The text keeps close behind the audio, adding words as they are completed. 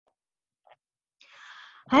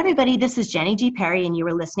Hi, everybody. This is Jenny G. Perry, and you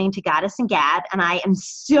are listening to Goddess and Gab. And I am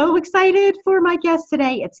so excited for my guest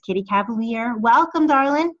today. It's Kitty Cavalier. Welcome,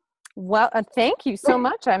 darling. Well, thank you so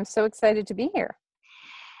much. I'm so excited to be here.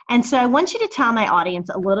 And so I want you to tell my audience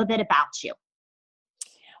a little bit about you.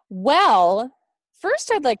 Well, first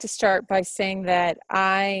I'd like to start by saying that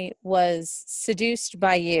I was seduced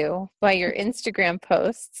by you, by your Instagram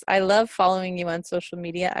posts. I love following you on social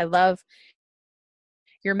media. I love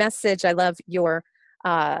your message. I love your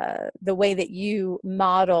the way that you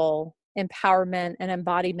model empowerment and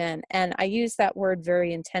embodiment. And I use that word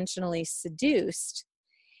very intentionally, seduced,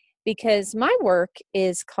 because my work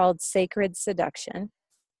is called Sacred Seduction.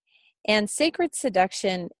 And Sacred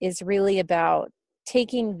Seduction is really about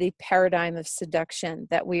taking the paradigm of seduction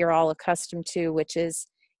that we are all accustomed to, which is,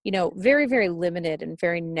 very, very limited and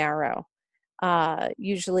very narrow.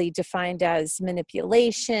 Usually defined as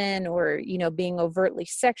manipulation or, being overtly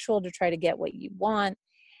sexual to try to get what you want,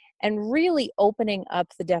 and really opening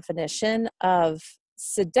up the definition of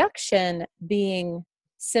seduction being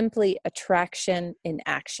simply attraction in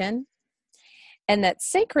action. And that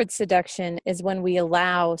sacred seduction is when we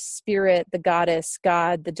allow spirit, the goddess,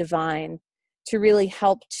 God, the divine, to really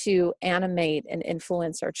help to animate and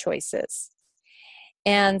influence our choices.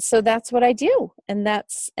 And so that's what I do. And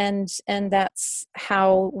that's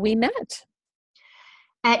how we met.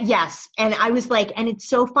 Yes. And I was like, and it's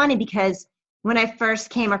so funny because when I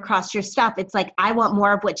first came across your stuff, it's like, I want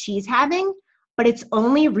more of what she's having, but it's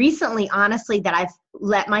only recently, honestly, that I've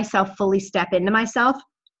let myself fully step into myself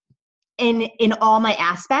in all my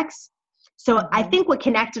aspects. So I think what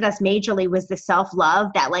connected us majorly was the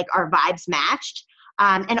self-love that like our vibes matched.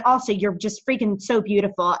 And also you're just freaking so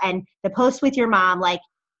beautiful. And the post with your mom, like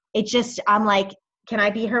I'm like, can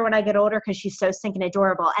I be her when I get older? Cause she's so stinking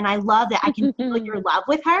adorable. And I love that I can feel your love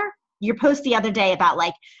with her. Your post the other day about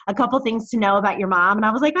like a couple things to know about your mom. And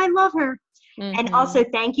I was like, I love her. And also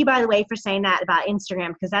thank you, by the way, for saying that about Instagram,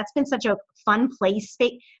 because that's been such a fun play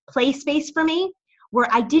space for me, where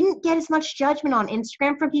I didn't get as much judgment on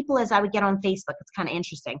Instagram from people as I would get on Facebook. It's kind of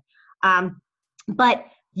interesting. But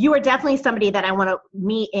you are definitely somebody that I want to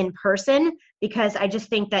meet in person, because I just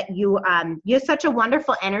think that you have such a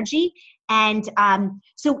wonderful energy. And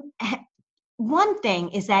so one thing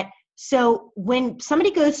is that, so when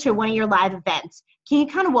somebody goes to one of your live events, can you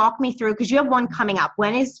kind of walk me through, because you have one coming up.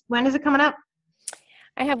 When is it coming up?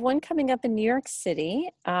 I have one coming up in New York City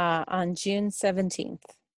on June 17th.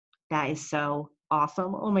 That is so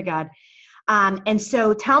awesome. Oh my God. And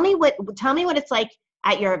so tell me what it's like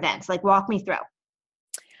at your events. Like, walk me through.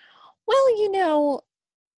 Well,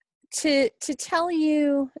 to tell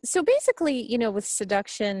you, so basically, with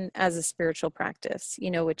seduction as a spiritual practice,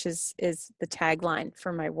 which is the tagline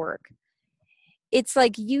for my work. It's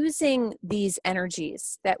like using these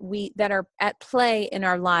energies that are at play in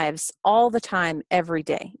our lives all the time, every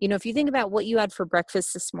day. If you think about what you had for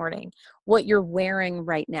breakfast this morning, what you're wearing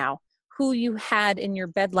right now, who you had in your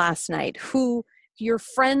bed last night, who your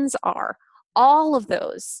friends are, all of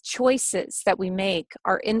those choices that we make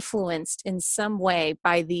are influenced in some way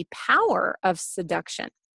by the power of seduction.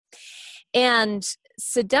 And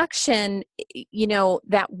seduction,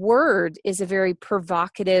 that word is a very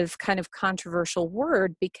provocative, kind of controversial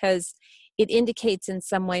word, because it indicates in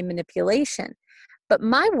some way manipulation. But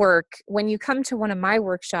my work, when you come to one of my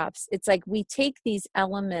workshops, it's like we take these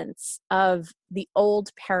elements of the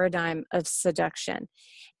old paradigm of seduction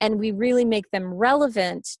and we really make them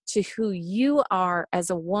relevant to who you are as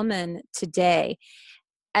a woman today,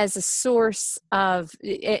 as a source of,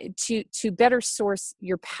 to better source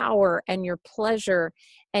your power and your pleasure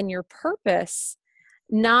and your purpose,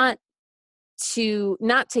 not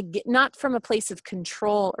from a place of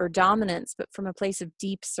control or dominance, but from a place of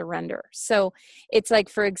deep surrender. So it's like,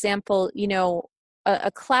 for example,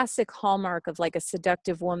 a classic hallmark of like a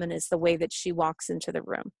seductive woman is the way that she walks into the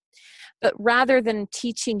room. But rather than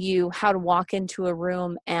teaching you how to walk into a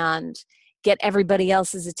room and get everybody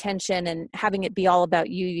else's attention and having it be all about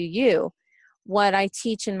you, what I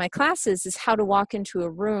teach in my classes is how to walk into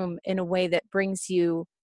a room in a way that brings you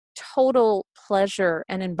total pleasure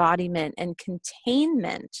and embodiment and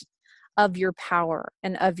containment of your power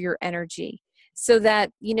and of your energy. So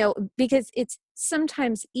that, because it's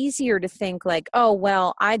sometimes easier to think like, oh,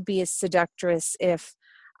 well, I'd be a seductress if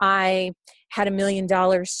I had $1 million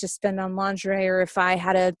to spend on lingerie, or if I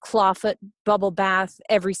had a clawfoot bubble bath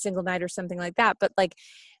every single night or something like that. But like,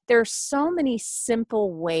 there are so many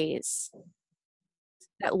simple ways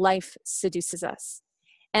that life seduces us.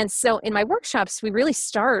 And so in my workshops, we really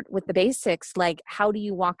start with the basics, like how do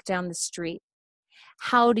you walk down the street?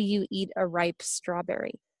 How do you eat a ripe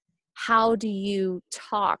strawberry? How do you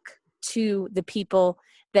talk to the people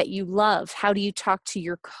that you love? How do you talk to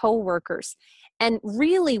your coworkers? And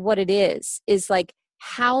really what it is like,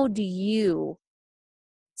 how do you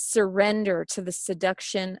surrender to the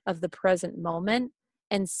seduction of the present moment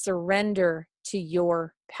and surrender to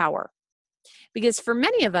your power? Because for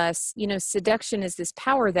many of us, seduction is this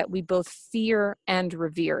power that we both fear and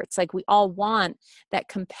revere. It's like we all want that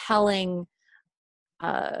compelling,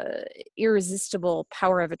 irresistible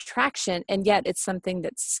power of attraction, and yet it's something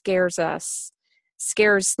that scares us,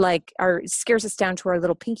 scares us down to our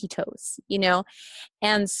little pinky toes.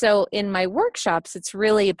 And so in my workshops, it's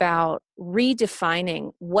really about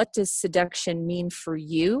redefining what does seduction mean for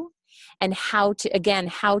you, and how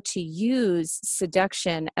to use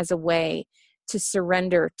seduction as a way to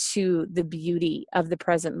surrender to the beauty of the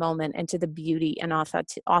present moment and to the beauty and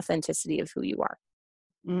authenticity of who you are.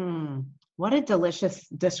 What a delicious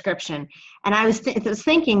description. And I was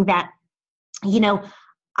thinking that,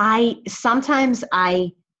 sometimes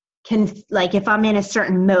I can, like, if I'm in a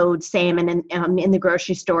certain mode, say I'm in the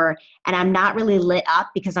grocery store and I'm not really lit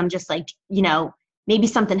up because I'm just like, maybe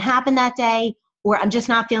something happened that day, or I'm just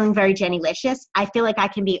not feeling very Jennylicious, I feel like I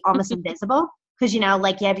can be almost invisible because,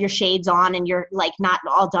 like you have your shades on and you're like not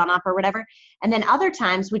all done up or whatever. And then other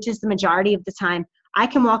times, which is the majority of the time, I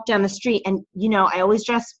can walk down the street and, I always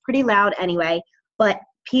dress pretty loud anyway, but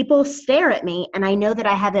people stare at me and I know that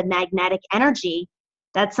I have a magnetic energy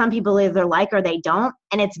that some people either like or they don't.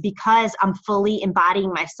 And it's because I'm fully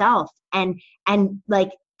embodying myself and like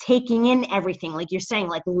taking in everything, like you're saying,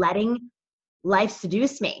 like letting life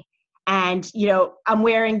seduce me. And, I'm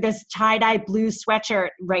wearing this tie-dye blue sweatshirt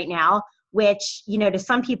right now, which, to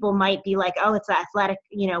some people might be like, oh, it's athletic,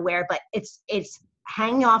 wear, but it's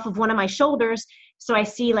hanging off of one of my shoulders. So I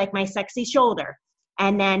see like my sexy shoulder.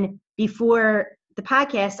 And then before the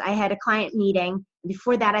podcast, I had a client meeting.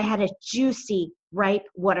 Before that, I had a juicy, ripe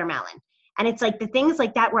watermelon. And it's like the things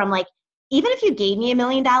like that where I'm like, even if you gave me $1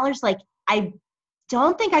 million, like, I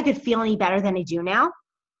don't think I could feel any better than I do now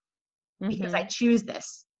because I choose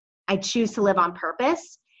this. I choose to live on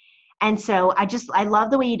purpose. And so I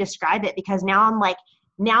love the way you describe it, because now I'm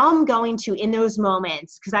going to, in those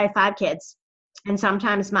moments, because I have 5 kids, and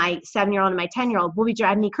sometimes my 7-year-old and my 10-year-old will be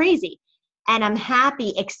driving me crazy. And I'm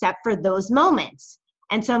happy except for those moments.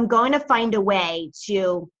 And so I'm going to find a way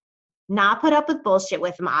to not put up with bullshit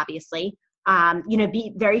with them, obviously.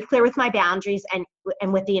 Be very clear with my boundaries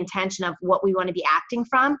and with the intention of what we want to be acting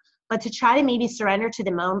from, but to try to maybe surrender to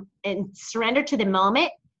the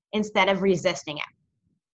moment instead of resisting it.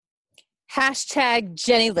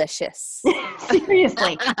 #Jennylicious. Seriously. It's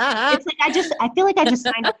like I feel like I just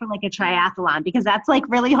signed up for like a triathlon, because that's like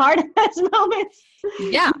really hard at those moments.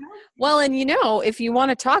 Yeah. Well, and if you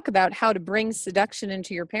want to talk about how to bring seduction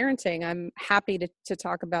into your parenting, I'm happy to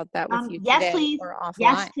talk about that with you today, please. Or offline.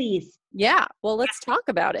 Yes, please. Yeah. Well, let's talk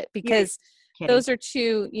about it, because those are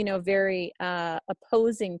two, very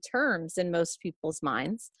opposing terms in most people's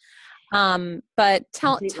minds. But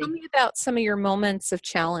tell me about some of your moments of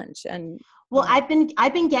challenge. And well, I've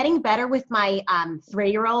been getting better with my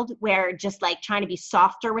 3-year-old, where just like trying to be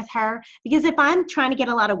softer with her, because if I'm trying to get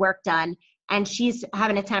a lot of work done and she's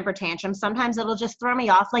having a temper tantrum, sometimes it'll just throw me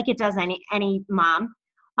off, like it does any mom.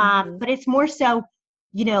 But it's more so,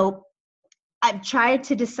 I've tried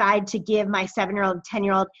to decide to give my 7-year-old,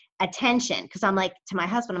 10-year-old attention, because I'm like, to my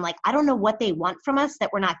husband, I'm like, I don't know what they want from us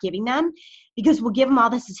that we're not giving them, because we'll give them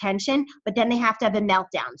all this attention, but then they have to have a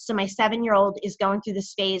meltdown. So my 7-year-old is going through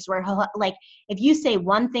this phase where he'll, like, if you say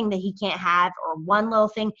one thing that he can't have or one little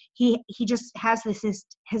thing, he just has this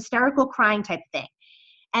hysterical crying type of thing.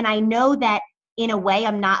 And I know that in a way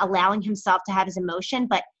I'm not allowing himself to have his emotion,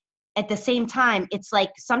 but at the same time, it's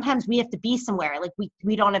like sometimes we have to be somewhere, like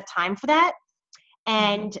we don't have time for that.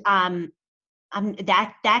 And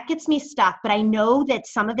that gets me stuck. But I know that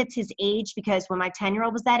some of it's his age, because when my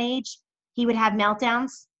 10-year-old was that age, he would have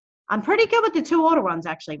meltdowns. I'm pretty good with the 2 older ones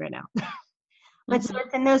actually right now. But so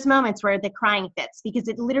it's in those moments where the crying fits, because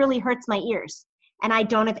it literally hurts my ears and I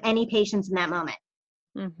don't have any patience in that moment.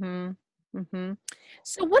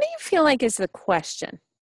 So what do you feel like is the question?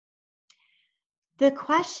 The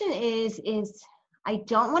question is I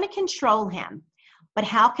don't want to control him, but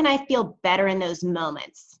how can I feel better in those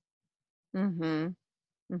moments?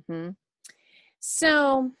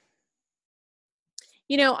 So,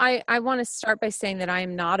 I want to start by saying that I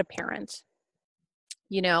am not a parent,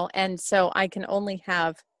 and so I can only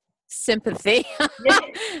have sympathy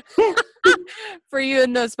for you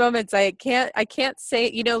in those moments. I can't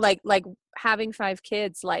say, like having 5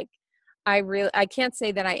 kids, like I can't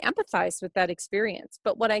say that I empathize with that experience.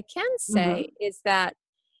 But what I can say is that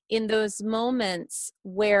in those moments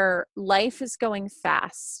where life is going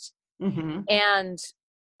fast Mm-hmm. and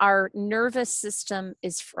our nervous system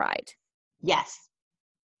is fried. Yes.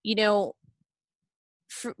 You know,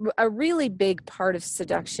 a really big part of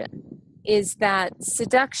seduction is that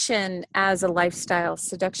seduction as a lifestyle,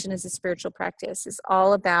 seduction as a spiritual practice is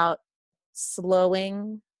all about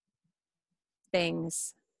slowing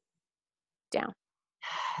things down.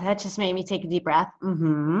 That just made me take a deep breath.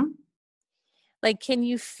 Mm-hmm. Like, can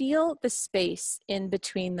you feel the space in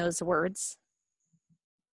between those words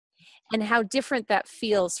and how different that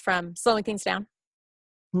feels from slowing things down?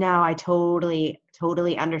 No, I totally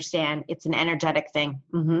understand. It's an energetic thing.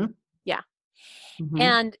 Mm-hmm. Yeah. Mm-hmm.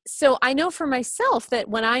 And so I know for myself that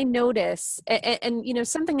when I notice, and you know,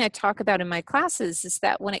 something I talk about in my classes is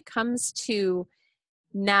that when it comes to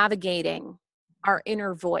navigating our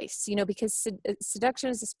inner voice, you know, because seduction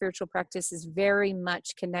as a spiritual practice is very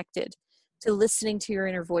much connected to listening to your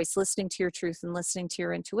inner voice, listening to your truth, and listening to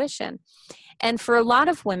your intuition. And for a lot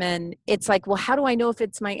of women, it's like, well, how do I know if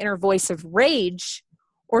it's my inner voice of rage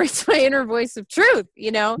or it's my inner voice of truth,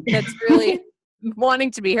 you know, that's really wanting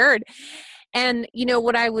to be heard? And, you know,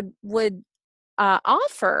 what I would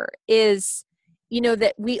offer is, you know,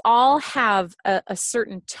 that we all have a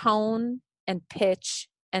certain tone and pitch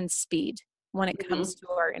and speed when it comes to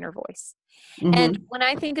our inner voice. And Mm-hmm. when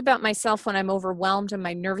I think about myself, when I'm overwhelmed and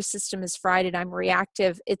my nervous system is fried and I'm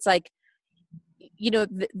reactive, it's like, you know,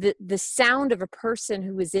 the sound of a person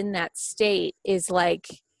who is in that state is like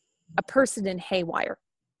a person in haywire.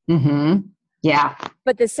 Mm-hmm. Yeah.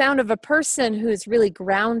 But the sound of a person who's really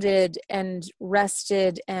grounded and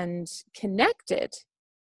rested and connected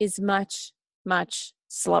is much, much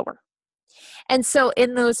slower. And so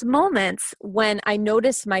in those moments when I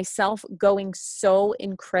notice myself going so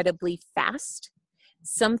incredibly fast,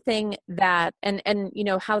 something that, and you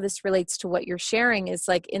know, how this relates to what you're sharing is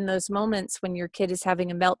like in those moments when your kid is having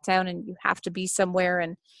a meltdown and you have to be somewhere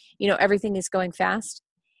and, you know, everything is going fast.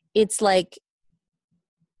 It's like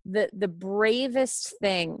the bravest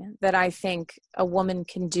thing that I think a woman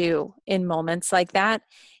can do in moments like that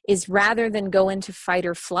is, rather than go into fight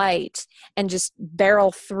or flight and just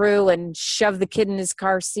barrel through and shove the kid in his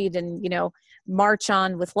car seat and, you know, march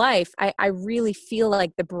on with life, I really feel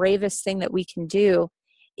like the bravest thing that we can do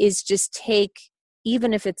is just take,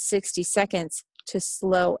 even if it's 60 seconds, to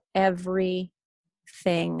slow everything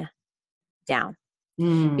down.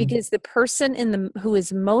 Because the person who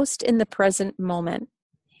is most in the present moment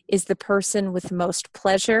is the person with the most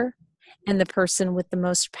pleasure and the person with the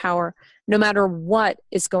most power, no matter what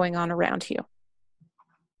is going on around you.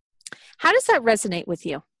 How does that resonate with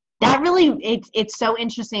you? That really, it's so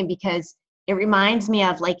interesting because it reminds me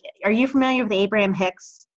of, like, are you familiar with Abraham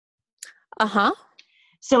Hicks? Uh-huh.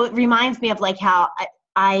 So it reminds me of like how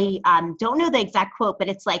I don't know the exact quote, but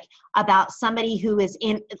it's like about somebody who is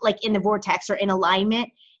in the vortex or in alignment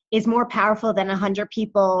is more powerful than 100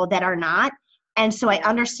 people that are not. And so I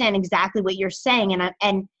understand exactly what you're saying.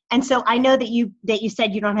 And so I know that you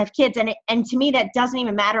said you don't have kids, and to me, that doesn't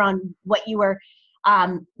even matter on what you were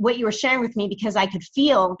sharing with me, because I could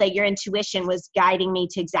feel that your intuition was guiding me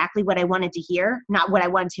to exactly what I wanted to hear, not what I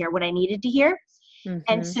wanted to hear, what I needed to hear. Mm-hmm.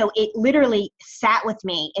 And so it literally sat with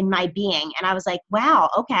me in my being. And I was like, wow,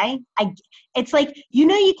 okay. It's like, you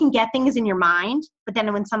know, you can get things in your mind, but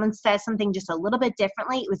then when someone says something just a little bit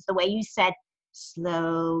differently, it was the way you said,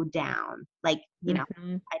 slow down. Like, you know,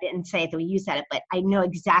 I didn't say it the way you said it, but I know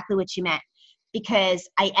exactly what you meant, because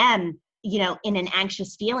I am, you know, in an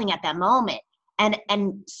anxious feeling at that moment.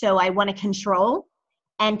 And so I want to control,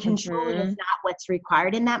 and controlling is not what's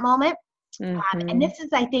required in that moment. And this is,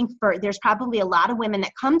 I think, there's probably a lot of women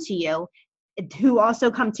that come to you who also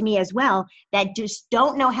come to me as well, that just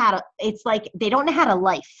don't know how to, it's like they don't know how to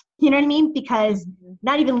life. You know what I mean? Because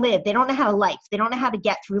not even live. They don't know how to life. They don't know how to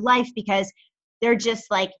get through life because they're just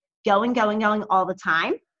like going all the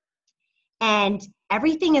time. And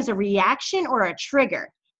everything is a reaction or a trigger.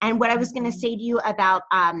 And what I was going to say to you about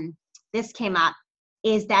this came up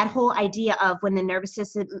is that whole idea of when the nervous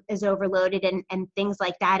system is overloaded and things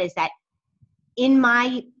like that, is that in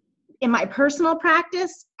my personal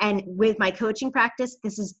practice and with my coaching practice,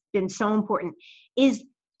 this has been so important, is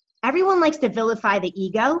everyone likes to vilify the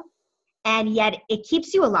ego, and yet it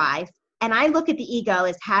keeps you alive. And I look at the ego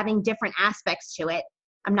as having different aspects to it.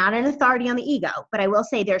 I'm not an authority on the ego, but I will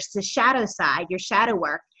say there's the shadow side, your shadow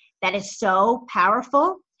work, that is so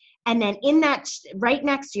powerful. And then in that, right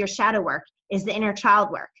next to your shadow work, is the inner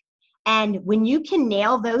child work. And when you can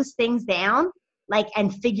nail those things down, like,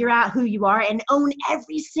 and figure out who you are and own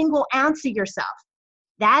every single ounce of yourself,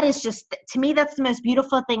 that is just, to me, that's the most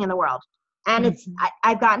beautiful thing in the world. And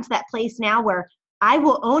I've gotten to that place now where I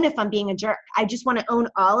will own if I'm being a jerk. I just want to own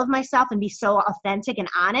all of myself and be so authentic and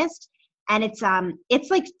honest. And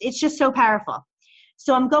it's just so powerful.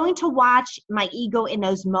 So I'm going to watch my ego in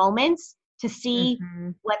those moments to see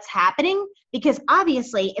what's happening, because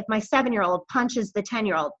obviously if my 7-year-old punches the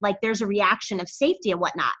 10-year-old, like there's a reaction of safety and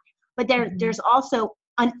whatnot, but there's also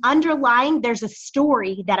an underlying, there's a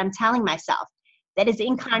story that I'm telling myself that is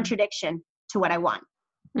in contradiction to what I want.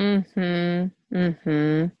 And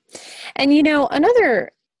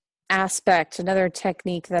another aspect, another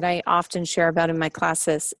technique that I often share about in my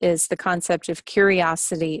classes is the concept of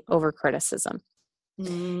curiosity over criticism.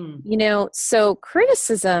 So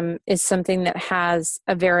criticism is something that has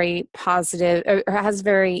a very positive, or has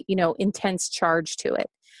very, intense charge to it.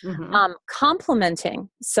 Complimenting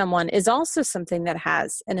someone is also something that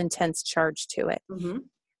has an intense charge to it.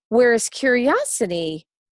 Whereas curiosity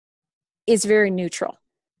is very neutral,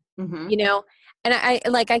 and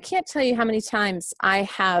I can't tell you how many times I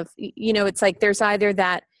have, it's like there's either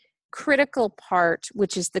that critical part,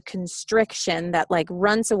 which is the constriction that like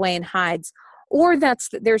runs away and hides, or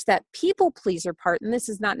there's that people pleaser part. And this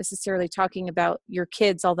is not necessarily talking about your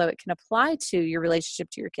kids, although it can apply to your relationship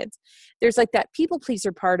to your kids. There's like that people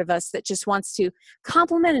pleaser part of us that just wants to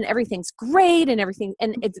compliment and everything's great and everything.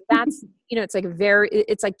 And it's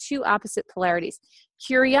like two opposite polarities.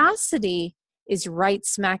 Curiosity is right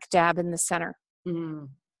smack dab in the center.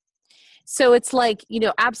 So it's like,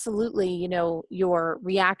 absolutely, your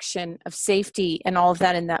reaction of safety and all of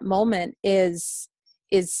that in that moment is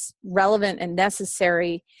relevant and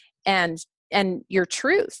necessary and your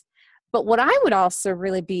truth. But what I would also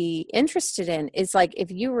really be interested in is like,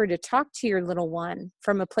 if you were to talk to your little one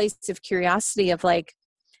from a place of curiosity of like,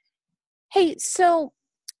 hey, so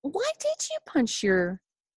why did you punch your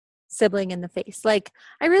sibling in the face? Like,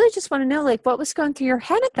 I really just want to know, like, what was going through your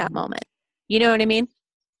head at that moment? You know what I mean?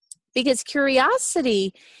 Because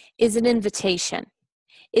curiosity is an invitation.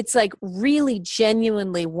 It's like really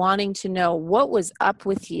genuinely wanting to know what was up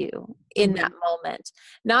with you in that moment.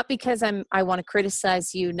 Not because I want to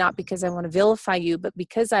criticize you, not because I want to vilify you, but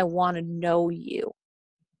because I want to know you.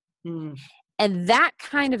 And that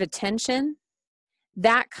kind of attention,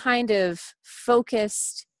 that kind of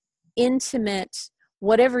focused, intimate,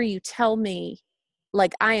 whatever you tell me,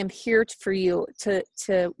 like I am here for you,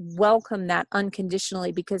 to welcome that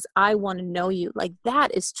unconditionally because I want to know you. Like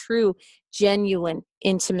that is true, genuine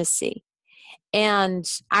intimacy. And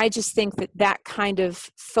I just think that kind of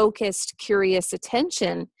focused, curious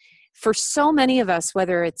attention for so many of us,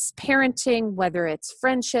 whether it's parenting, whether it's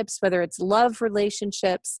friendships, whether it's love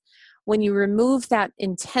relationships, when you remove that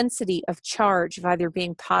intensity of charge of either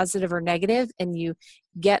being positive or negative, and you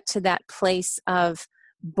get to that place of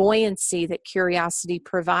buoyancy that curiosity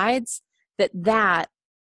provides, that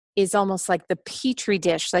is almost like the petri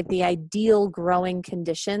dish, like the ideal growing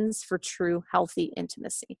conditions for true healthy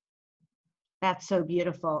intimacy. That's so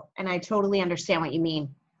beautiful. And I totally understand what you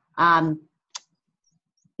mean.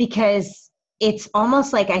 Because it's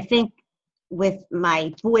almost like, I think with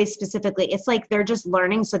my boys specifically, it's like they're just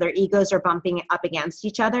learning. So their egos are bumping up against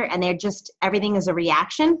each other and they're just, everything is a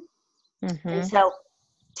reaction. And so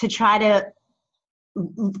to try to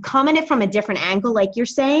come at it from a different angle, like you're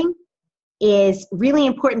saying, is really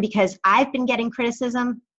important, because I've been getting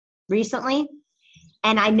criticism recently.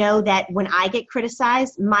 And I know that when I get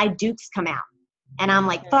criticized, my dukes come out and I'm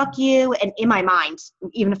like, fuck you. And in my mind,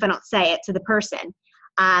 even if I don't say it to the person.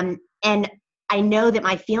 And I know that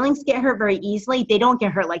my feelings get hurt very easily. They don't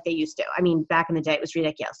get hurt like they used to. I mean, back in the day, it was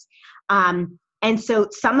ridiculous. And so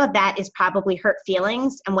some of that is probably hurt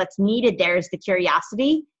feelings. And what's needed there is the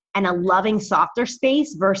curiosity and a loving, softer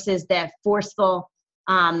space versus the forceful,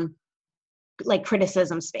 like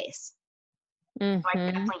criticism space. So I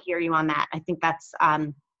definitely hear you on that. I think that's,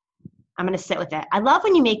 I'm going to sit with it. I love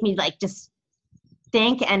when you make me like just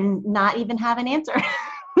think and not even have an answer.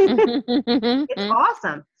 It's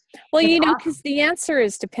awesome. Well, because the answer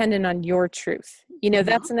is dependent on your truth.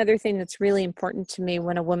 That's another thing that's really important to me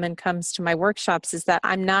when a woman comes to my workshops, is that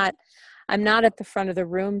I'm not at the front of the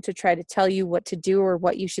room to try to tell you what to do or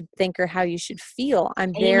what you should think or how you should feel.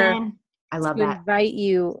 I'm there to invite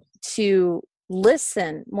you to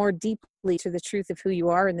listen more deeply to the truth of who you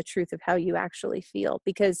are and the truth of how you actually feel,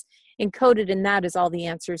 because encoded in that is all the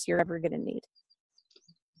answers you're ever going to need.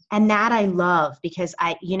 And that I love, because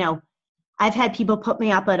I've had people put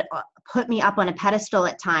me up on a pedestal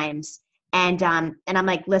at times, and I'm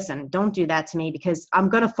like, listen, don't do that to me, because I'm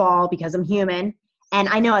going to fall, because I'm human. And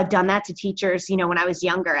I know I've done that to teachers, when I was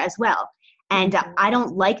younger as well. And I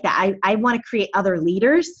don't like that. I want to create other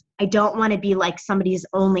leaders. I don't want to be like somebody's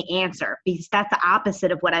only answer, because that's the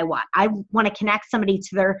opposite of what I want. I want to connect somebody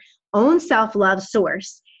to their own self-love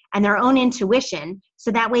source and their own intuition,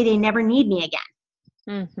 so that way they never need me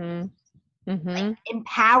again. Like,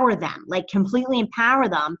 empower them, like completely empower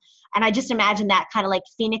them. And I just imagine that kind of like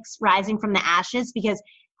phoenix rising from the ashes, because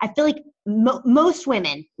I feel like most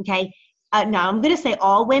women, okay, no, I'm going to say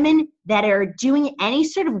all women that are doing any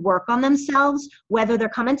sort of work on themselves, whether they're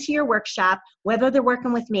coming to your workshop, whether they're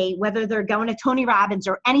working with me, whether they're going to Tony Robbins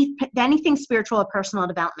or anything spiritual or personal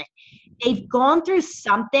development, they've gone through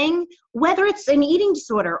something, whether it's an eating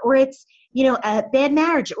disorder or it's, you know, a bad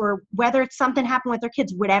marriage, or whether it's something happened with their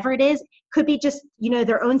kids, whatever it is, could be just, you know,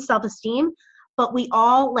 their own self-esteem. But we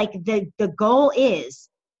all, like, the goal is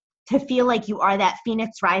to feel like you are that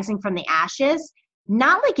phoenix rising from the ashes.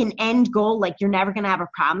 Not like an end goal, like you're never going to have a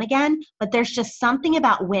problem again, but there's just something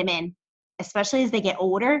about women, especially as they get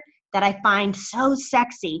older, that I find so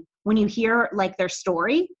sexy when you hear like their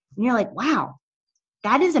story and you're like, wow,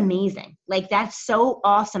 that is amazing. Like, that's so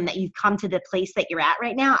awesome that you've come to the place that you're at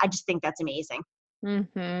right now. I just think that's amazing.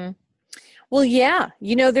 Well, yeah,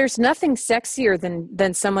 you know, there's nothing sexier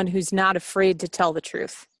than someone who's not afraid to tell the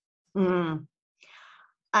truth.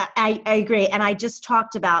 I agree. And I just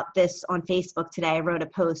talked about this on Facebook today. I wrote a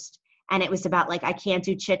post and it was about like, I can't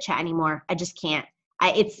do chit chat anymore. I just can't.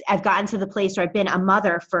 I've gotten to the place where I've been a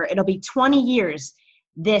mother for, it'll be 20 years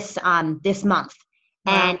this month.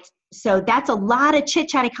 Wow. And so that's a lot of chit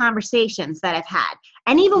chatty conversations that I've had.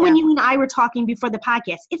 And even when you and I were talking before the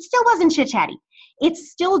podcast, it still wasn't chit chatty. It's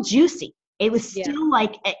still juicy. It was still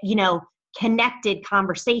like, you know, connected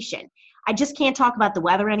conversation. I just can't talk about the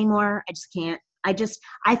weather anymore. I just can't.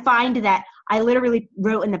 I find that I literally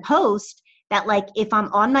wrote in the post that, like, if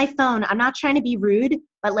I'm on my phone, I'm not trying to be rude,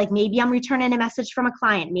 but like maybe I'm returning a message from a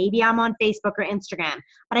client, maybe I'm on Facebook or Instagram,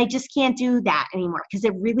 but I just can't do that anymore because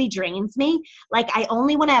it really drains me. Like, I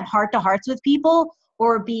only want to have heart to hearts with people,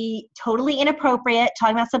 or be totally inappropriate,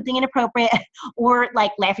 talking about something inappropriate, or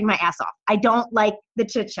like laughing my ass off. I don't like the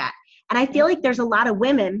chit chat. And I feel like there's a lot of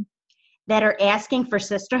women that are asking for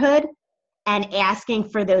sisterhood and asking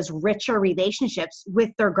for those richer relationships with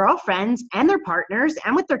their girlfriends and their partners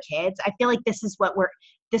and with their kids. I feel like this is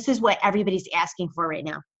what everybody's asking for right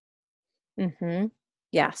now.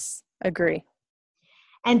 Yes, agree.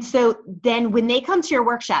 And so then when they come to your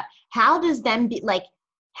workshop, how does them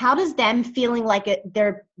feeling like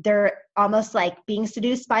they're almost like being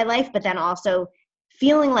seduced by life, but then also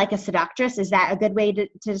feeling like a seductress, is that a good way to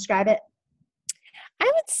describe it? I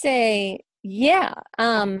would say, yeah.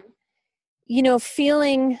 You know,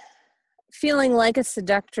 feeling like a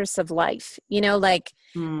seductress of life, you know, like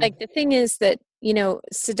the thing is that, you know,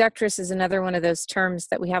 seductress is another one of those terms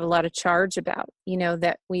that we have a lot of charge about, you know,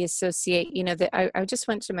 that we associate, you know, that I just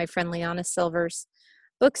went to my friend Liana Silver's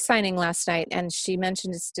book signing last night, and she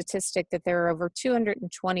mentioned a statistic that there are over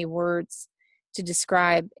 220 words to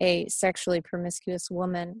describe a sexually promiscuous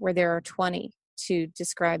woman, where there are 20 to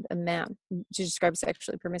describe a man, to describe a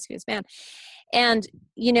sexually promiscuous man. And,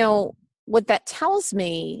 you know, what that tells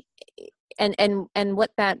me, and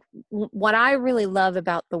what I really love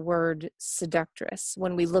about the word seductress,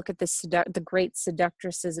 when we look at the great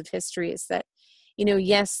seductresses of history, is that, you know,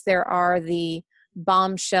 yes, there are the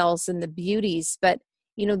bombshells and the beauties, but,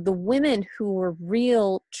 you know, the women who were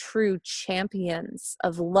real, true champions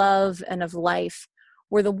of love and of life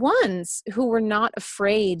were the ones who were not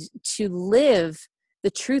afraid to live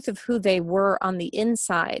the truth of who they were on the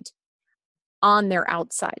inside, on their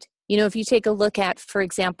outside. You know, if you take a look at, for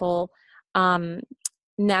example,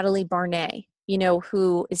 Natalie Barnay, you know,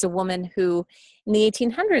 who is a woman who in the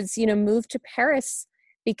 1800s, you know, moved to Paris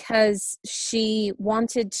because she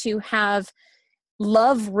wanted to have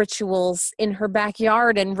love rituals in her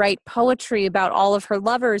backyard and write poetry about all of her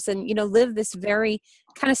lovers and, you know, live this very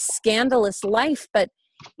kind of scandalous life. But,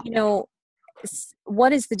 you know,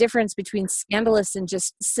 what is the difference between scandalous and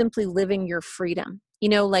just simply living your freedom? You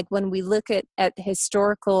know, like when we look at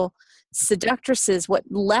historical seductresses, what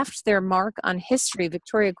left their mark on history,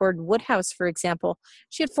 Victoria Gordon Woodhouse, for example,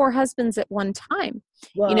 she had 4 husbands at one time.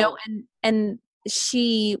 Wow. You know, and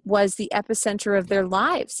she was the epicenter of their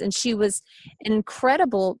lives, and she was an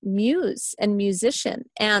incredible muse and musician.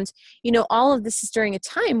 And, you know, all of this is during a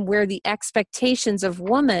time where the expectations of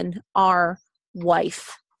woman are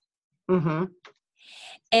wife.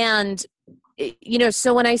 And, you know,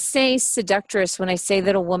 so when I say seductress, when I say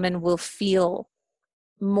that a woman will feel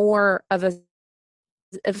more of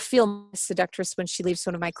feel seductress when she leaves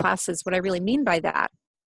one of my classes, what I really mean by that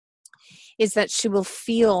is that she will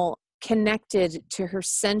feel connected to her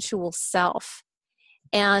sensual self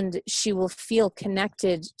and she will feel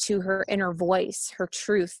connected to her inner voice, her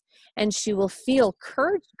truth, and she will feel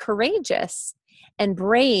courageous and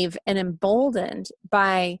brave and emboldened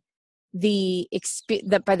by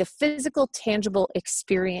by the physical, tangible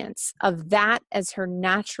experience of that as her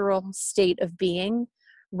natural state of being,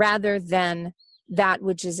 rather than that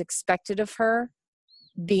which is expected of her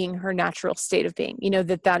being her natural state of being.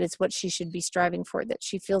 That is what she should be striving for, that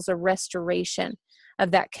she feels a restoration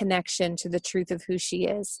of that connection to the truth of who she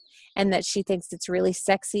is, and that she thinks it's really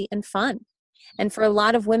sexy and fun. And for a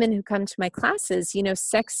lot of women who come to my classes,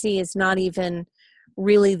 sexy is not even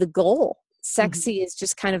really the goal. Sexy is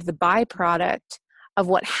just kind of the byproduct of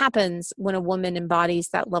what happens when a woman embodies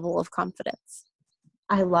that level of confidence.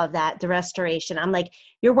 I love that. The restoration. I'm like,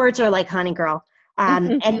 your words are like honey, girl.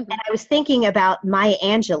 And I was thinking about Maya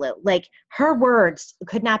Angelou, like her words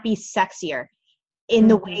could not be sexier in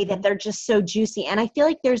the way that they're just so juicy. And I feel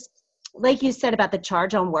like there's, like you said about the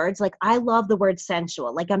charge on words, like I love the word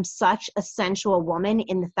sensual. Like I'm such a sensual woman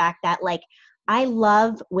in the fact that like I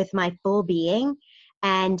love with my full being,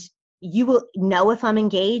 and you will know if I'm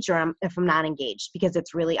engaged or if I'm not engaged, because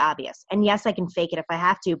it's really obvious. And yes, I can fake it if I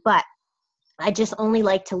have to, but I just only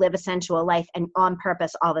like to live a sensual life and on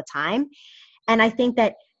purpose all the time. And I think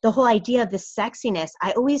that the whole idea of this sexiness,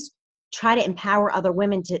 I always try to empower other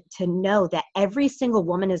women to know that every single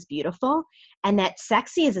woman is beautiful, and that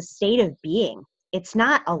sexy is a state of being. It's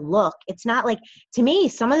not a look. It's not like, to me,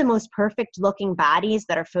 some of the most perfect looking bodies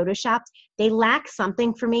that are photoshopped, they lack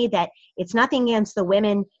something for me. That it's nothing against the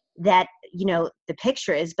women that, the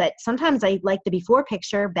picture is, but sometimes I like the before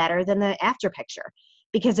picture better than the after picture,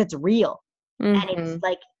 because it's real. And it's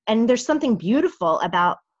like, and there's something beautiful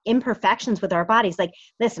about imperfections with our bodies. Like,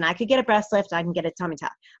 listen, I could get a breast lift, I can get a tummy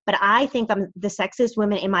tuck, but I think I'm the sexiest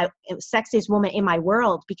woman in my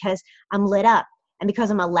world because I'm lit up, and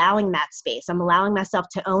because I'm allowing that space. I'm allowing myself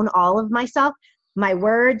to own all of myself, my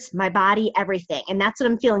words, my body, everything. And that's what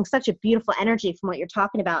I'm feeling, such a beautiful energy from what you're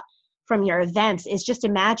talking about from your events, is just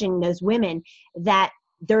imagining those women that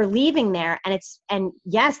they're leaving there, and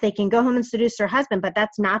yes, they can go home and seduce their husband, but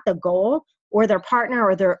that's not the goal, or their partner,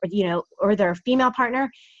 or their female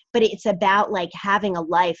partner. But it's about like having a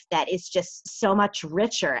life that is just so much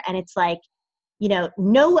richer. And it's like,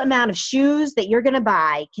 no amount of shoes that you're going to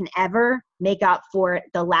buy can ever make up for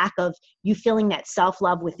the lack of you feeling that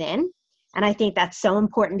self-love within. And I think that's so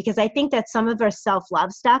important, because I think that some of our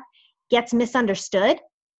self-love stuff gets misunderstood,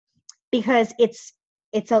 because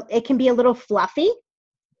it can be a little fluffy.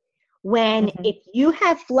 When if you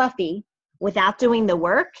have fluffy without doing the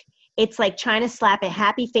work, it's like trying to slap a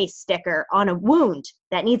happy face sticker on a wound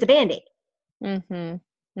that needs a Band-Aid.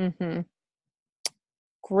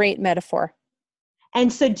 Great metaphor.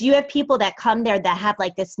 And so do you have people that come there that have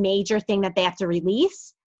like this major thing that they have to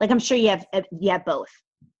release? Like, I'm sure you have both.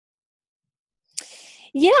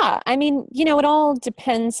 Yeah. I mean, it all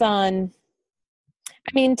depends on,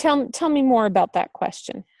 tell me more about that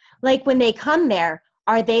question. Like when they come there,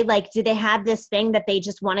 are they like, do they have this thing that they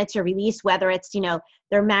just wanted to release, whether it's,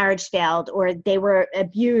 their marriage failed or they were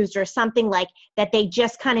abused or something like that, they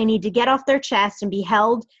just kind of need to get off their chest and be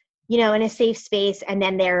held, in a safe space, and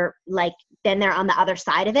then they're on the other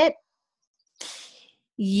side of it?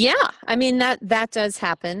 Yeah. That does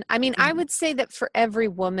happen. I would say that for every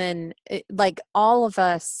woman, like all of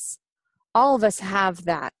us have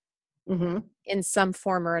that in some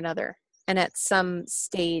form or another, and at some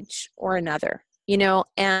stage or another,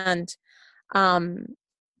 and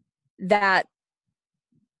that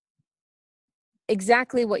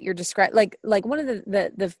exactly what you're describing, like one of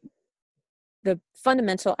the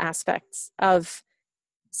fundamental aspects of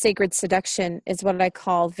sacred seduction is what I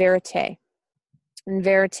call vérité. And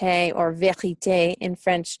vérité, or vérité in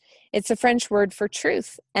French, it's a French word for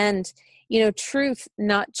truth. And, truth,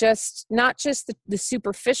 not just the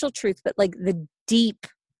superficial truth, but like the deep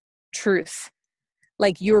truth,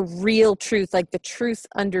 like your real truth, like the truth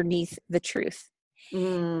underneath the truth.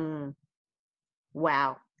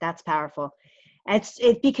 Wow. That's powerful. It's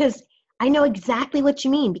because I know exactly what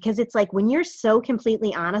you mean, because it's like when you're so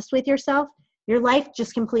completely honest with yourself, your life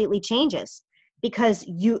just completely changes, because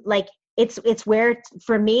you like, it's where,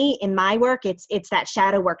 for me in my work, it's that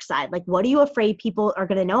shadow work side. Like, what are you afraid people are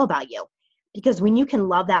going to know about you? Because when you can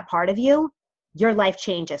love that part of you, your life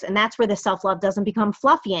changes. And that's where the self-love doesn't become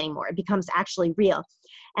fluffy anymore. It becomes actually real.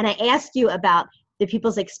 And I asked you about the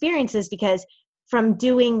people's experiences, because from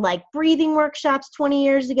doing like breathing workshops 20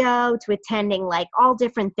 years ago to attending like all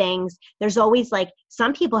different things, there's always like,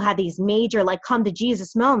 some people have these major like come to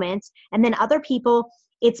Jesus moments, and then other people,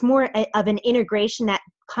 it's more of an integration that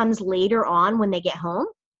comes later on when they get home.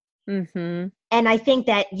 And I think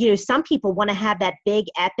that, some people want to have that big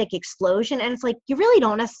epic explosion. And it's like, you really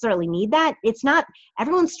don't necessarily need that. It's not,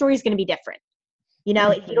 everyone's story is going to be different. You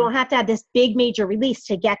don't have to have this big major release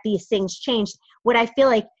to get these things changed. What I feel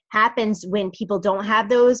like happens when people don't have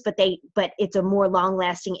those, but it's a more long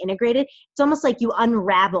lasting integrated, it's almost like you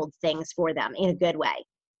unraveled things for them in a good way.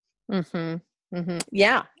 Mm-hmm. Mm-hmm.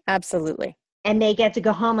 Yeah, absolutely. And they get to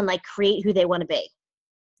go home and like create who they want to be.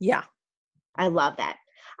 Yeah. I love that.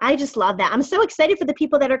 I just love that. I'm so excited for the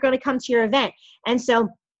people that are going to come to your event. And so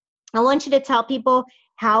I want you to tell people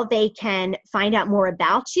how they can find out more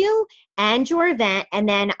about you and your event. And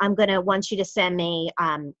then I'm going to want you to send me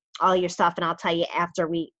all your stuff, and I'll tell you after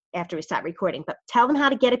we start recording. But tell them how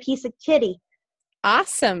to get a piece of Kitty.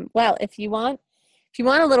 Awesome. Well, if you want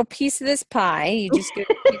a little piece of this pie, you just go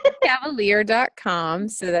to Cavalier.com.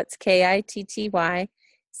 So that's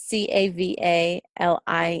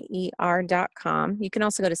KITTYCAVALIER.com. You can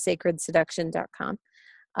also go to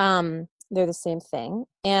sacredseduction.com. They're the same thing.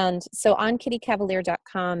 And so on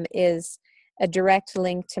kittycavalier.com is a direct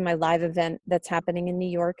link to my live event that's happening in New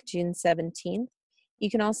York, June 17th. You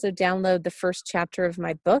can also download the first chapter of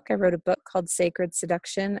my book. I wrote a book called Sacred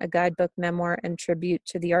Seduction, a guidebook, memoir, and tribute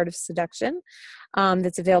to the art of seduction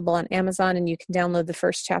that's available on Amazon. And you can download the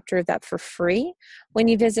first chapter of that for free when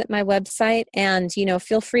you visit my website. And,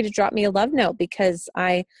 feel free to drop me a love note, because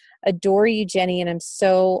I adore you, Jenny, and I'm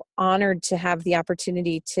so honored to have the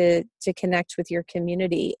opportunity to connect with your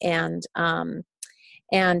community. And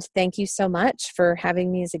thank you so much for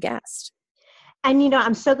having me as a guest. And,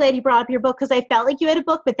 I'm so glad you brought up your book, because I felt like you had a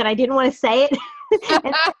book, but then I didn't want to say it.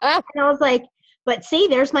 and I was like, but see,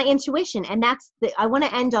 there's my intuition. And I want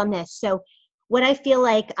to end on this. So what I feel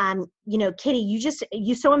like, Kitty,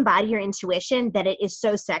 you so embody your intuition that it is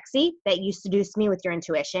so sexy that you seduced me with your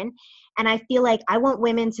intuition. And I feel like I want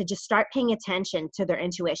women to just start paying attention to their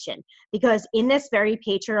intuition, because in this very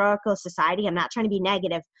patriarchal society, I'm not trying to be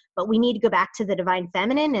negative, but we need to go back to the divine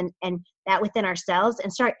feminine and that within ourselves,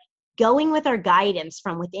 and start going with our guidance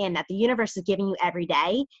from within that the universe is giving you every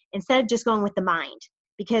day, instead of just going with the mind,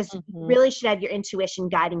 because you really should have your intuition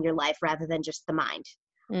guiding your life rather than just the mind.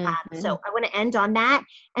 So I want to end on that.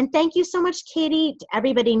 And thank you so much, Kitty.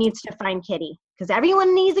 Everybody needs to find Kitty, because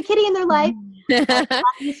everyone needs a Kitty in their life. Can I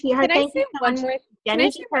say one more? Jenny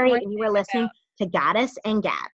Curry, and you were listening to Goddess and Gab.